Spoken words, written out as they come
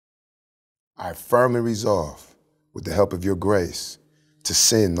I firmly resolve, with the help of your grace, to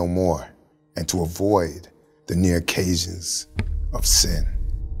sin no more and to avoid the near occasions of sin.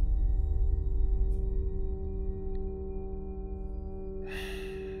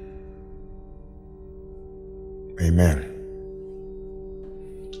 Amen.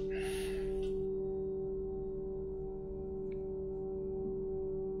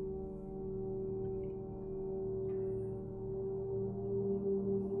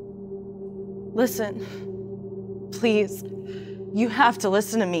 Listen, please, you have to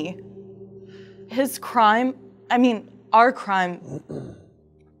listen to me. His crime, I mean, our crime.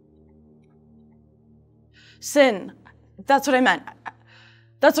 Sin, that's what I meant.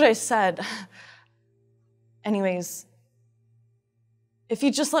 That's what I said. Anyways, if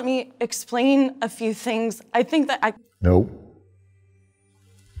you just let me explain a few things, I think that I... Nope.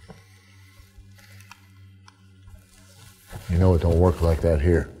 You know it don't work like that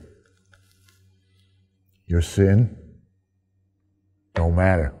here. Your sin don't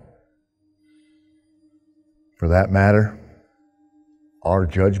matter. For that matter, our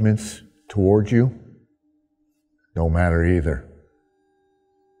judgments towards you don't matter either.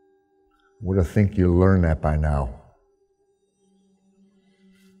 Would have think you learned that by now.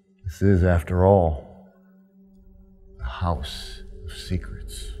 This is, after all, a house of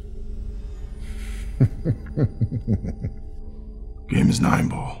secrets. Game is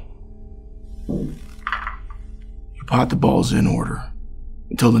 9-ball. You pot the balls in order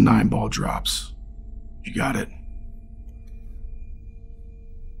until the 9-ball drops. You got it?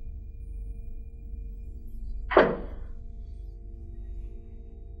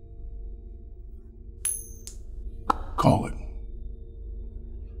 Call it.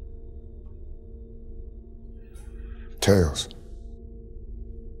 Tails.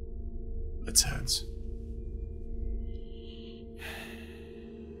 It's heads.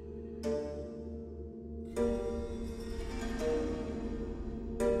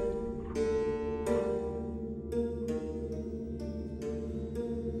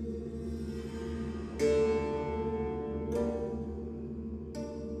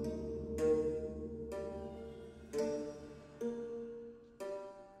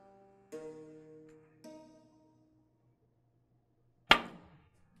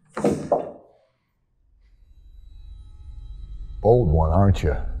 Bold one, aren't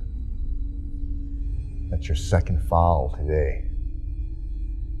you? That's your second foul today.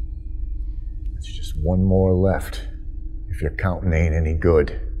 It's just one more left, if your counting ain't any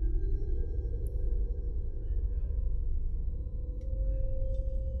good.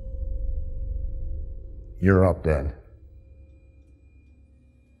 You're up then.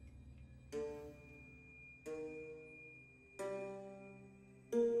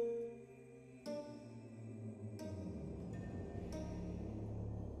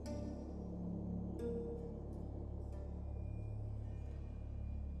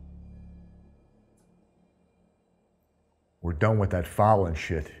 We're done with that fouling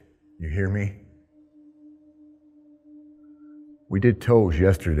shit. You hear me? We did toes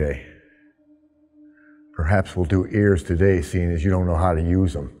yesterday. Perhaps we'll do ears today, seeing as you don't know how to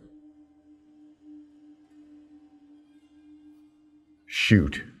use them.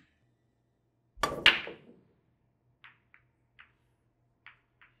 Shoot.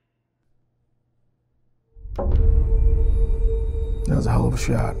 That was a hell of a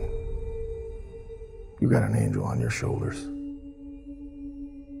shot. You got an angel on your shoulders.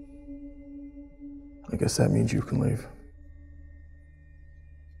 I guess that means you can leave.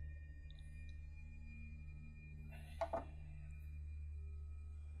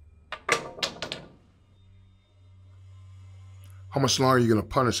 How much longer are you gonna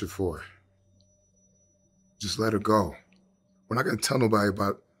punish her for? Just let her go. We're not gonna tell nobody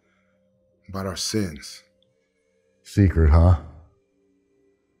about our sins. Secret, huh?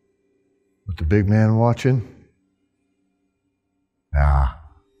 With the big man watching? Nah.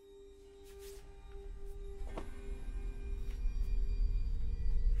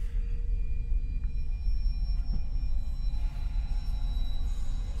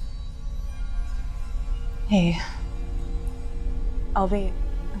 Hey, I'll be